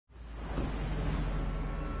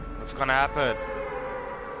What's gonna happen?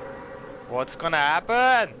 What's gonna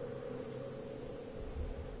happen?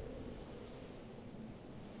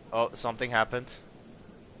 Oh, something happened.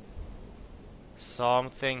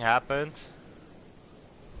 Something happened.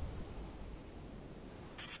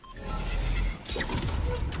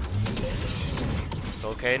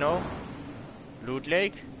 Volcano? Loot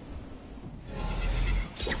Lake?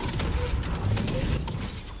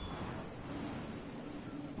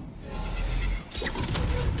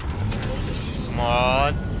 Come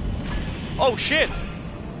on. Oh shit!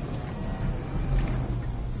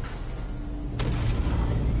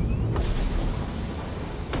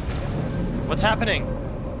 What's happening?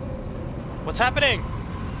 What's happening?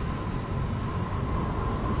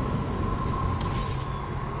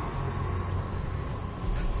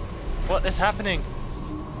 What is happening?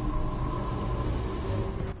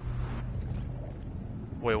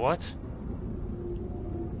 Wait, what?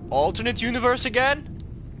 Alternate universe again?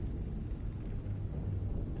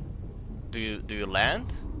 Do you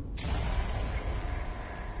land?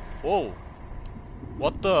 Whoa.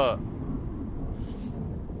 What the?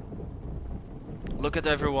 Look at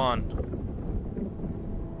everyone.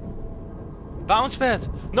 Bounce pad!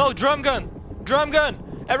 No, drum gun! Drum gun!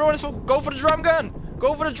 Everyone is go for the drum gun!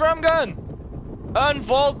 Go for the drum gun!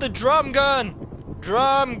 Unvault the drum gun!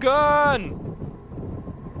 Drum gun!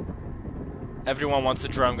 Everyone wants the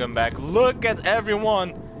drum gun back. Look at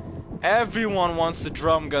everyone! Everyone wants the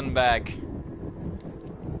drum gun back.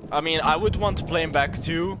 I mean, I would want to play him back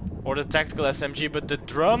too, or the tactical SMG, but the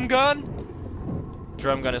drum gun?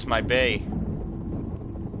 Drum gun is my bae.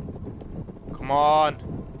 Come on.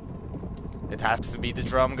 It has to be the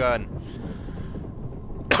drum gun.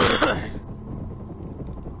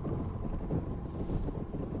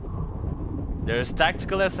 There's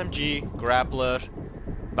tactical SMG, grappler,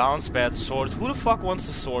 bounce pad, swords. Who the fuck wants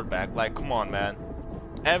the sword back? Like, come on, man.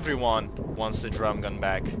 Everyone wants the drum gun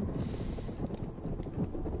back.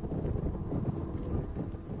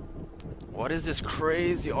 What is this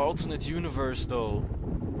crazy alternate universe, though?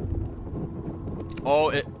 Oh,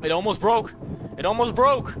 it almost broke. It almost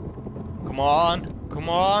broke. Come on. Come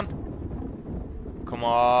on. Come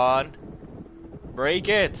on. Break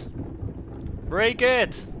it. Break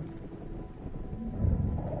it.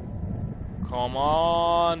 Come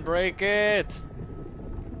on. Break it.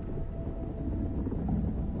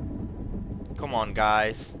 Come on,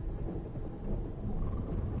 guys.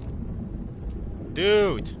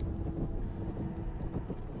 Dude.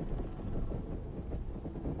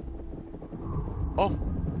 Oh.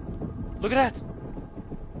 Look at that.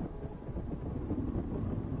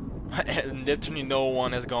 Literally no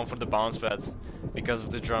one has gone for the bounce pad because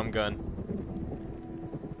of the drum gun.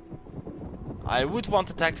 I would want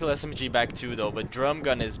the tactical SMG back too though, but drum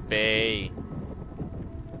gun is bae.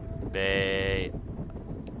 Bae.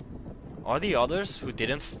 Are the others who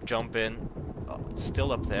didn't jump in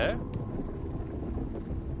still up there?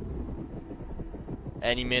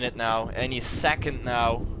 Any minute now, any second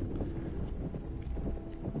now.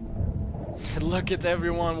 Look at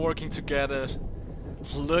everyone working together.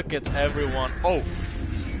 Look at everyone. Oh.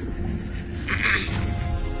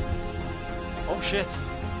 Oh shit.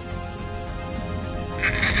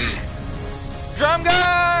 Drum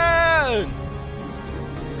gun!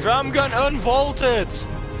 Drum gun unvaulted.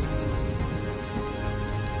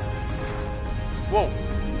 Whoa.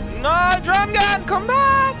 No, drum gun, come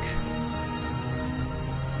back!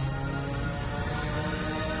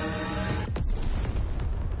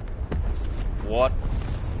 What?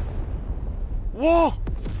 Whoa!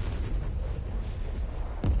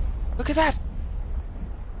 Look at that!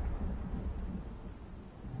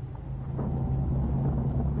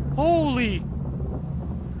 Holy!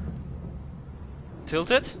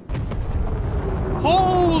 Tilted?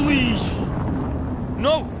 Holy!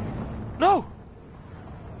 No! No!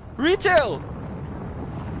 Retail!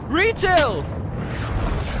 Retail!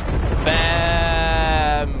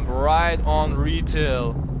 Bam! Right on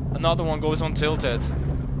retail. Another one goes on tilted.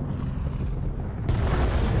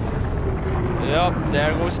 Yup,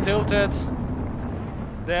 there goes tilted.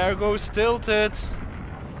 There goes tilted.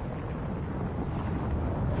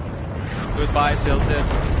 Goodbye, tilted.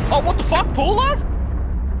 Oh, what the fuck, Polar?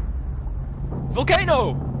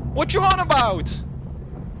 Volcano! What you on about?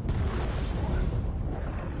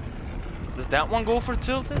 Does that one go for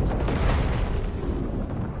tilted?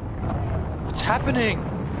 What's happening?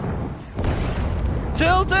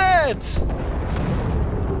 Tilted!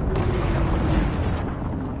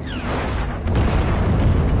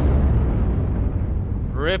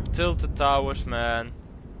 Rip tilted towers, man.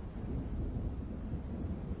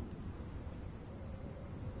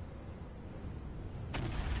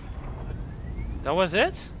 That was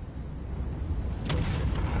it?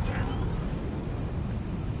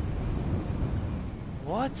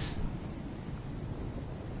 What?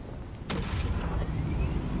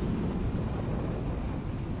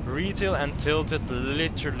 Retail and tilted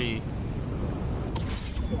literally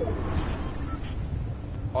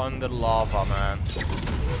under lava, man.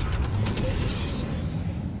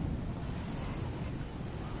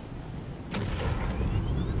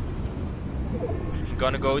 I'm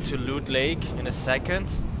gonna go to Loot Lake in a second.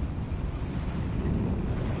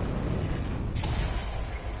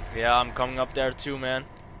 Yeah, I'm coming up there too, man.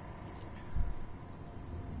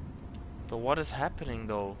 But what is happening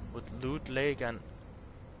though with Loot Lake and...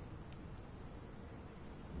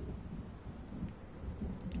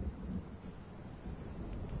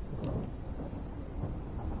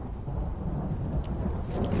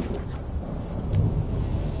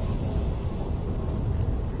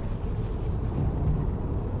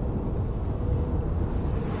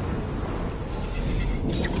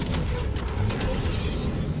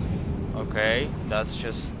 Okay, that's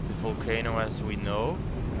just the volcano as we know.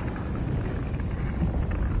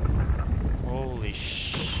 Holy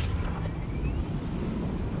sh...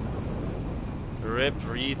 Rip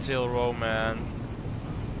retail row, man.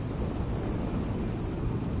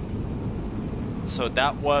 So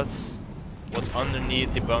that was what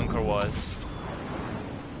underneath the bunker was.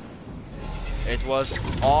 It was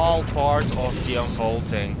all part of the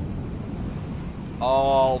unvaulting.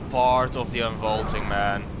 All part of the unvaulting,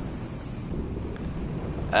 man.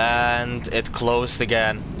 And it closed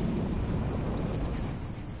again.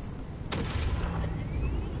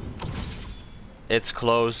 It's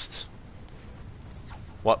closed.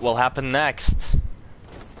 What will happen next?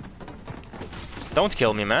 Don't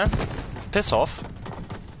kill me, man. Piss off.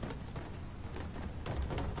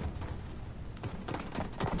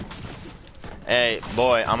 Hey,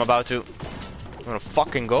 boy, I'm about to... I'm gonna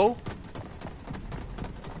fucking go.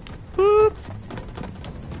 Boop.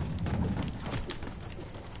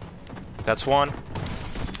 That's one.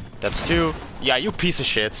 That's two. Yeah, you piece of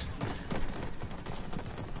shit.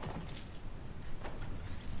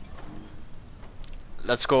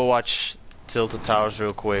 Let's go watch Tilted Towers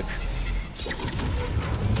real quick.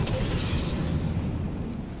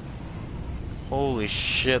 Holy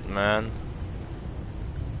shit, man.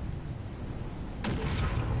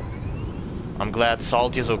 I'm glad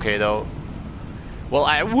Salty is okay though. Well,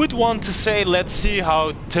 I would want to say let's see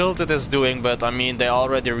how Tilted is doing, but I mean they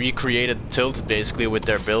already recreated Tilted basically with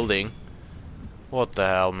their building. What the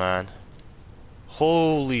hell, man?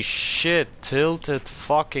 Holy shit, Tilted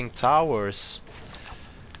fucking towers.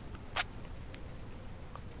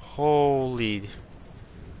 Holy.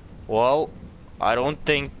 Well, I don't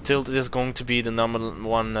think Tilted is going to be the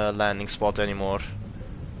 #1 landing spot anymore.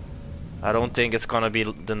 I don't think it's gonna be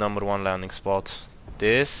the #1 landing spot.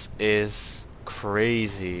 This is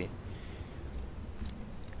crazy.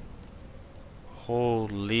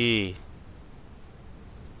 Holy.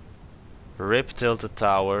 Rip Tilted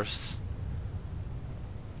Towers.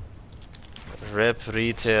 Rip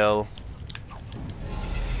retail.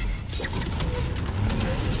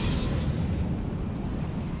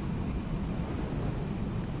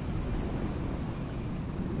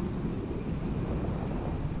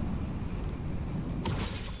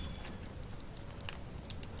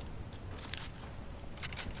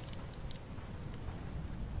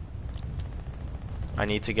 I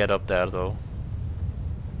need to get up there though.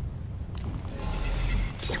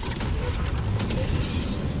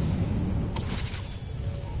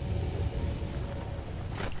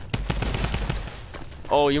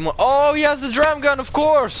 Oh, oh, he has the drum gun, of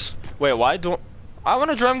course. Wait, why don't I want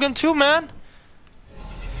a drum gun too, man?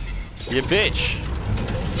 You bitch.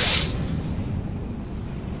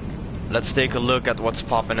 Let's take a look at what's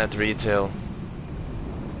popping at retail.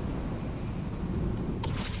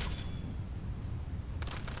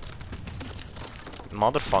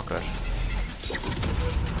 Motherfucker.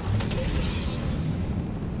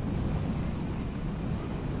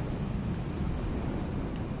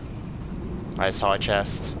 I saw a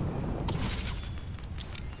chest.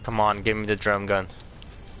 Come on, give me the drum gun.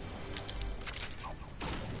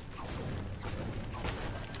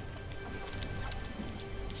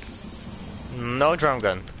 No drum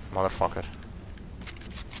gun, motherfucker.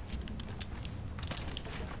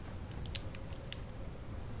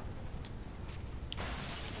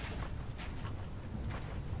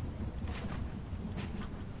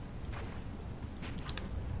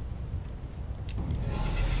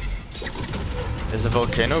 Is the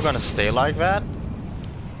volcano gonna stay like that?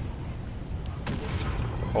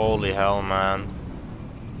 Holy hell, man.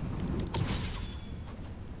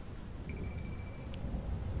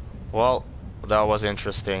 Well, that was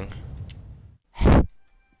interesting.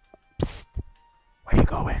 Psst. Where you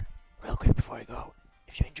going? Real quick before you go.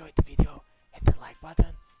 If you enjoyed the video, hit the like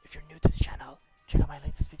button. If you're new to the channel, check out my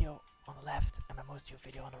latest video on the left and my most viewed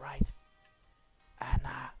video on the right. And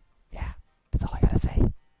yeah, that's all I gotta say.